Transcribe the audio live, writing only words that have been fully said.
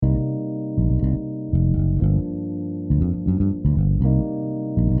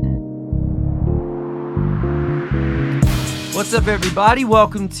What's up, everybody?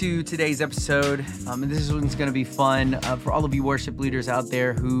 Welcome to today's episode. This one's going to be fun for all of you worship leaders out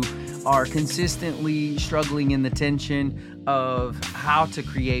there who are consistently struggling in the tension of how to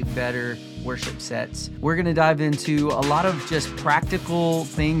create better worship sets. We're going to dive into a lot of just practical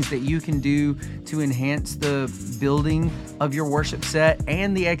things that you can do to enhance the building of your worship set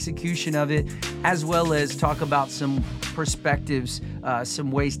and the execution of it, as well as talk about some perspectives, some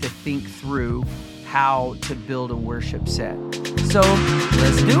ways to think through how to build a worship set. So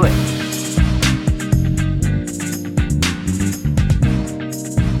let's do it.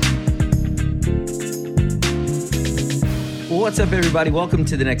 Well, what's up, everybody? Welcome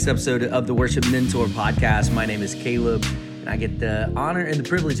to the next episode of the Worship Mentor Podcast. My name is Caleb, and I get the honor and the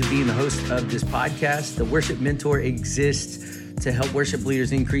privilege of being the host of this podcast. The Worship Mentor exists to help worship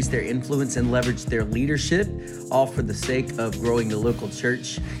leaders increase their influence and leverage their leadership, all for the sake of growing the local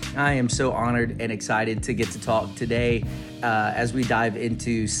church. I am so honored and excited to get to talk today as we dive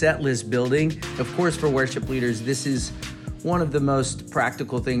into set list building. Of course, for worship leaders, this is one of the most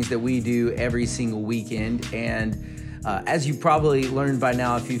practical things that we do every single weekend. And as you probably learned by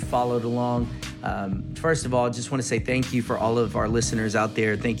now, if you've followed along, first of all, I just want to say thank you for all of our listeners out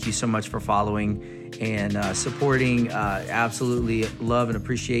there. Thank you so much for following and supporting. Absolutely love and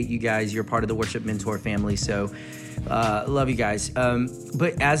appreciate you guys. You're part of the Worship Mentor family, so love you guys.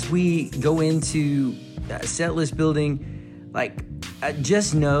 But as we go into set list building,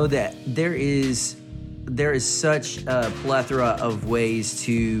 just know that there is such a plethora of ways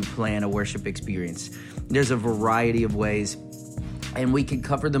to plan a worship experience. There's a variety of ways, and we can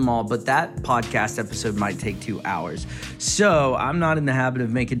cover them all, but that podcast episode might take 2 hours. So I'm not in the habit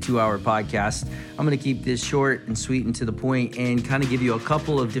of making 2-hour podcasts. I'm going to keep this short and sweet and to the point and kind of give you a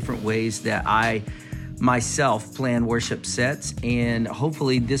couple of different ways that I myself plan worship sets. And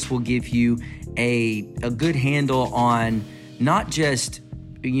hopefully this will give you a good handle on not just,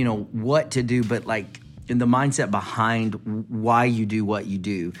 what to do, but in the mindset behind why you do what you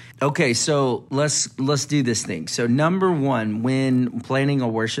do. Okay, so let's do this thing. So number one, when planning a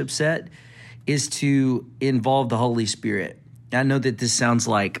worship set, is to involve the Holy Spirit. I know that this sounds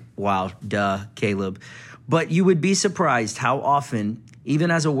like, wow, duh, Caleb, but you would be surprised how often,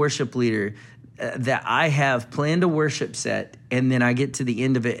 even as a worship leader, that I have planned a worship set and then I get to the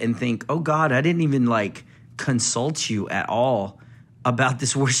end of it and think, oh God, I didn't even consult you at all about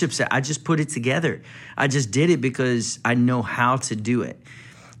this worship set. I just put it together. I just did it because I know how to do it.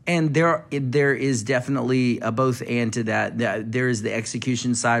 And there is definitely a both and to that. There is the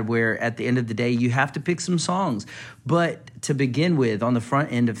execution side where at the end of the day, you have to pick some songs. But to begin with, on the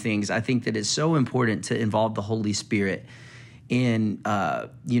front end of things, I think that it's so important to involve the Holy Spirit in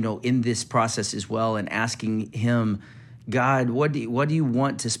this process as well, and asking him, God, what do you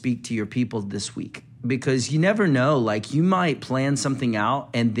want to speak to your people this week? Because you never know, you might plan something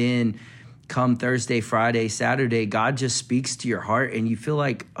out and then come Thursday, Friday, Saturday, God just speaks to your heart and you feel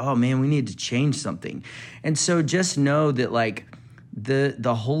like, oh man, we need to change something. And so just know that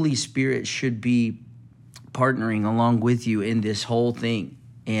the Holy Spirit should be partnering along with you in this whole thing.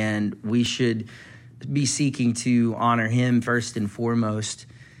 And we should be seeking to honor him first and foremost,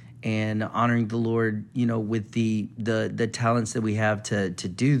 and honoring the Lord, with the talents that we have to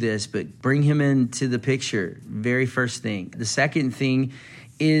do this, but bring him into the picture. Very first thing. The second thing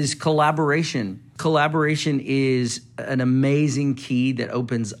is collaboration. Collaboration is an amazing key that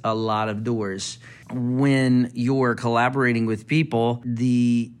opens a lot of doors. When you're collaborating with people,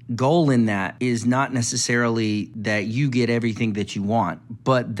 the goal in that is not necessarily that you get everything that you want,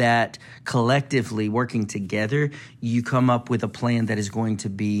 but that collectively working together, you come up with a plan that is going to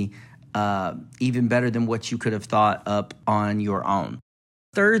be even better than what you could have thought up on your own.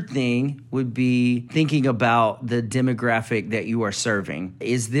 Third thing would be thinking about the demographic that you are serving.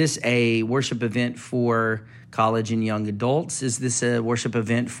 Is this a worship event for college and young adults? Is this a worship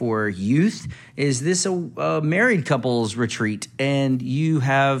event for youth? Is this a married couples retreat? And you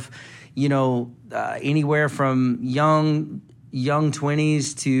have, anywhere from young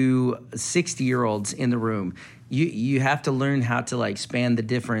 20s to 60-year-olds in the room. You have to learn how to span the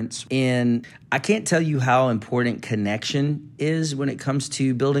difference. And I can't tell you how important connection is when it comes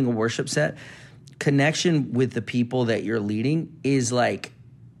to building a worship set. Connection with the people that you're leading is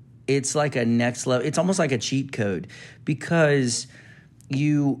it's like a next level. It's almost like a cheat code, because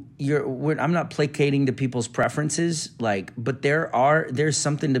I'm not placating to people's preferences, but there's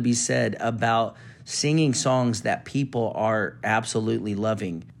something to be said about singing songs that people are absolutely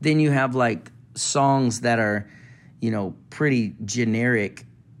loving. Then you have songs that are, pretty generic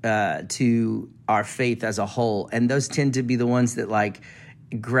to our faith as a whole. And those tend to be the ones that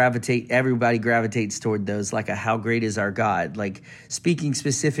everybody gravitates toward those, like a how great is our God, like speaking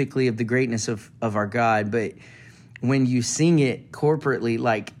specifically of the greatness of our God. But when you sing it corporately,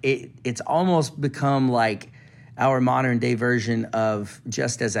 like it's almost become like our modern day version of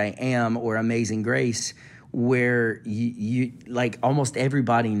Just As I Am or Amazing Grace, where you like almost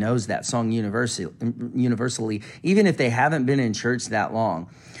everybody knows that song universally, even if they haven't been in church that long.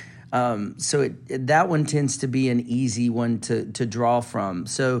 So that one tends to be an easy one to draw from.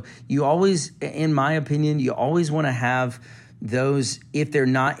 So you always, in my opinion, you always want to have those, if they're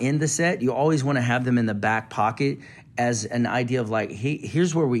not in the set, you always want to have them in the back pocket as an idea of like, hey,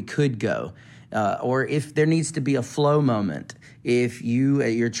 here's where we could go. Or if there needs to be a flow moment, if you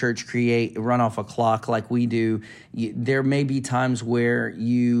at your church run off a clock like we do, there may be times where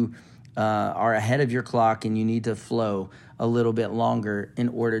you are ahead of your clock and you need to flow a little bit longer in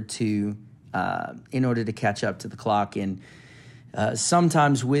order to catch up to the clock. And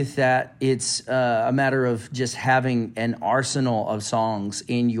sometimes with that, it's a matter of just having an arsenal of songs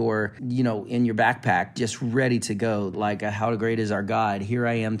in your backpack, just ready to go, like How Great Is Our God, Here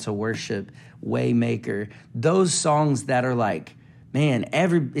I Am to Worship, Waymaker. Those songs that are like, man,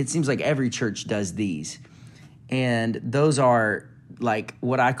 it seems like every church does these. And those are like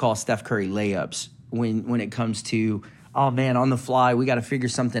what I call Steph Curry layups when it comes to, oh man, on the fly, we got to figure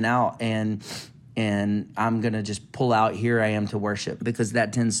something out, and I'm going to just pull out Here I Am to Worship, because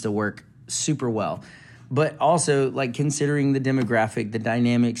that tends to work super well. But also, like, considering the demographic, the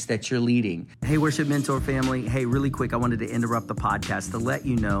dynamics that you're leading. Hey, Worship Mentor family. Hey, really quick, I wanted to interrupt the podcast to let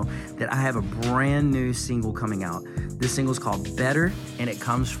you know that I have a brand new single coming out. This single is called Better, and it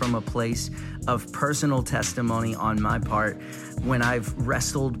comes from a place of personal testimony on my part when I've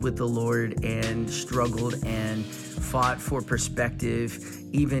wrestled with the Lord and struggled and fought for perspective,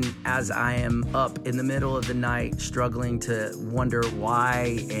 even as I am up in the middle of the night struggling to wonder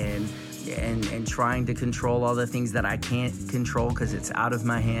why and trying to control all the things that I can't control because it's out of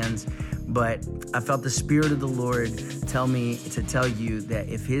my hands. But I felt the Spirit of the Lord tell me to tell you that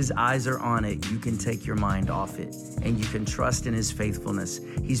if His eyes are on it, you can take your mind off it and you can trust in His faithfulness.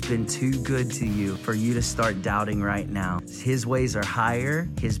 He's been too good to you for you to start doubting right now. His ways are higher,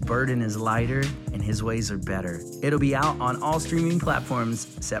 His burden is lighter, and His ways are better. It'll be out on all streaming platforms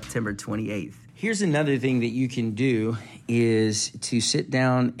September 28th. Here's another thing that you can do is to sit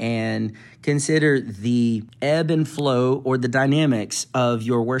down and consider the ebb and flow or the dynamics of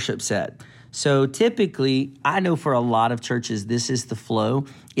your worship set. So typically, I know for a lot of churches, this is the flow.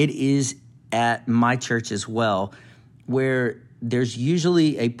 It is at my church as well, where there's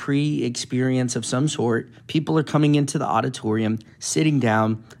usually a pre-experience of some sort. People are coming into the auditorium, sitting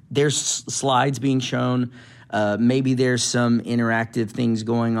down, there's slides being shown. Maybe there's some interactive things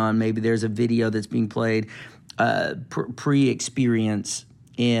going on. Maybe there's a video that's being played, pre-experience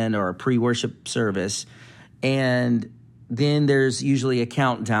or a pre-worship service. And then there's usually a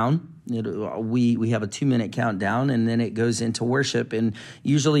countdown. We have a 2-minute countdown, and then it goes into worship. And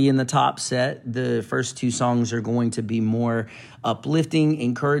usually in the top set, the first 2 songs are going to be more uplifting,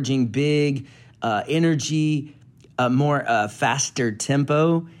 encouraging, big energy, more faster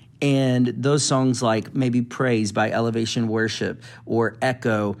tempo. And those songs like maybe Praise by Elevation Worship, or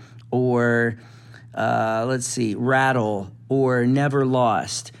Echo, or Rattle, or Never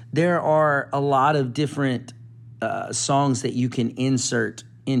Lost. There are a lot of different songs that you can insert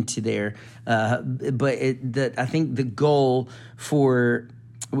into there. But I think the goal for,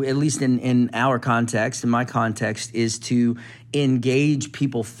 at least in our context, in my context, is to engage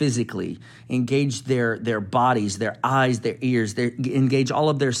people physically, engage their bodies, their eyes, their ears, engage all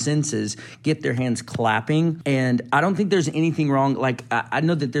of their senses, get their hands clapping. And I don't think there's anything wrong. Like, I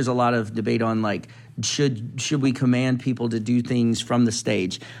know that there's a lot of debate on, like, should we command people to do things from the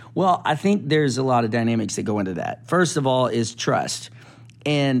stage? Well, I think there's a lot of dynamics that go into that. First of all is trust.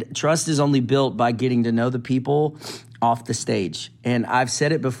 And trust is only built by getting to know the people off the stage. And I've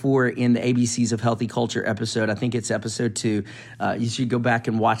said it before in the ABCs of Healthy Culture episode. I think it's episode 2. You should go back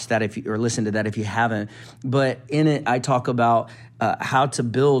and watch that or listen to that if you haven't. But in it, I talk about how to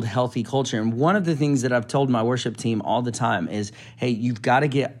build healthy culture. And one of the things that I've told my worship team all the time is, hey, you've got to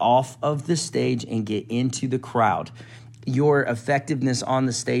get off of the stage and get into the crowd. Your effectiveness on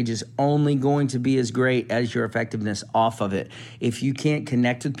the stage is only going to be as great as your effectiveness off of it. If you can't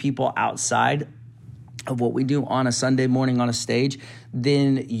connect with people outside of what we do on a Sunday morning on a stage,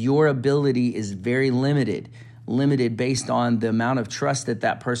 then your ability is very limited based on the amount of trust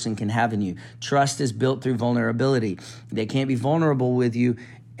that person can have in you. Trust is built through vulnerability. They can't be vulnerable with you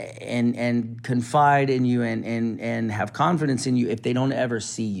and confide in you and have confidence in you if they don't ever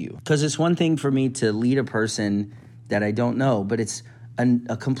see you. Because it's one thing for me to lead a person that I don't know, but it's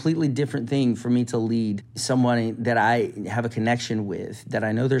a completely different thing for me to lead someone that I have a connection with, that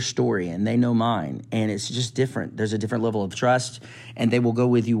I know their story and they know mine. And it's just different. There's a different level of trust, and they will go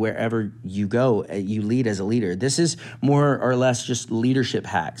with you wherever you go. You lead as a leader. This is more or less just leadership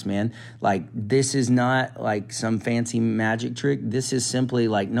hacks, man. Like, this is not like some fancy magic trick. This is simply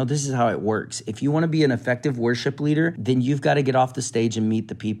like, no, this is how it works. If you want to be an effective worship leader, then you've got to get off the stage and meet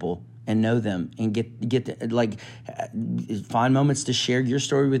the people and know them and find moments to share your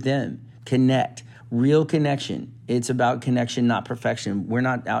story with them. Connect. Real connection. It's about connection, not perfection. We're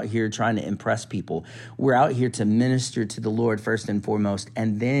not out here trying to impress people. We're out here to minister to the Lord first and foremost,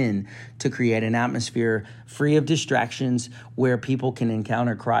 and then to create an atmosphere free of distractions where people can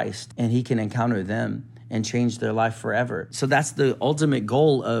encounter Christ and he can encounter them and change their life forever. So that's the ultimate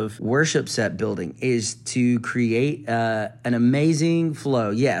goal of worship set building, is to create an amazing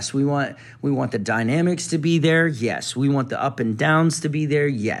flow. Yes, we want the dynamics to be there. Yes, we want the up and downs to be there.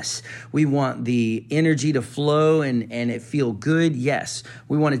 Yes, we want the energy to flow and it feel good. Yes,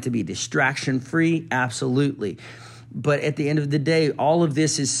 we want it to be distraction free. Absolutely. But at the end of the day, all of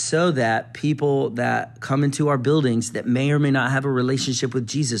this is so that people that come into our buildings that may or may not have a relationship with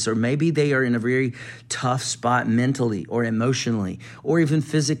Jesus, or maybe they are in a very tough spot mentally or emotionally or even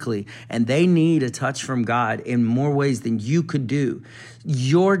physically, and they need a touch from God in more ways than you could do.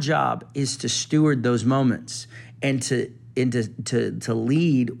 Your job is to steward those moments and to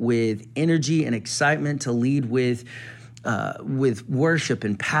lead with energy and excitement, to lead with worship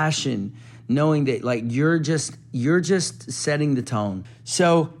and passion, knowing that like you're just setting the tone.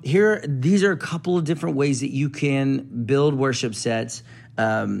 So these are a couple of different ways that you can build worship sets.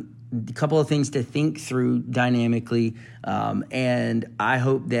 A couple of things to think through dynamically, and I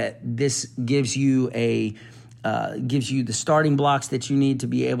hope that this gives you the starting blocks that you need to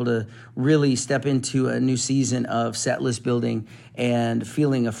be able to really step into a new season of set list building and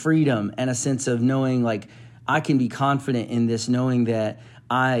feeling a freedom and a sense of knowing like I can be confident in this, knowing that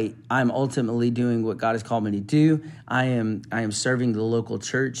I'm ultimately doing what God has called me to do. I am serving the local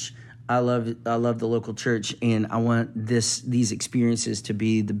church. I love the local church, and I want these experiences to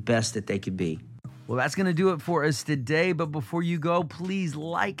be the best that they could be. Well, that's going to do it for us today. But before you go, please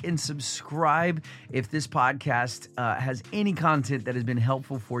like and subscribe. If this podcast has any content that has been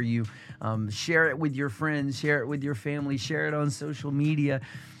helpful for you, share it with your friends, share it with your family, share it on social media.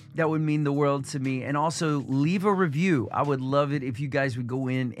 That would mean the world to me. And also leave a review. I would love it if you guys would go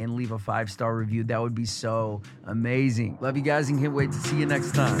in and leave a 5-star review. That would be so amazing. Love you guys and can't wait to see you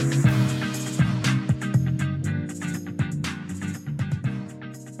next time.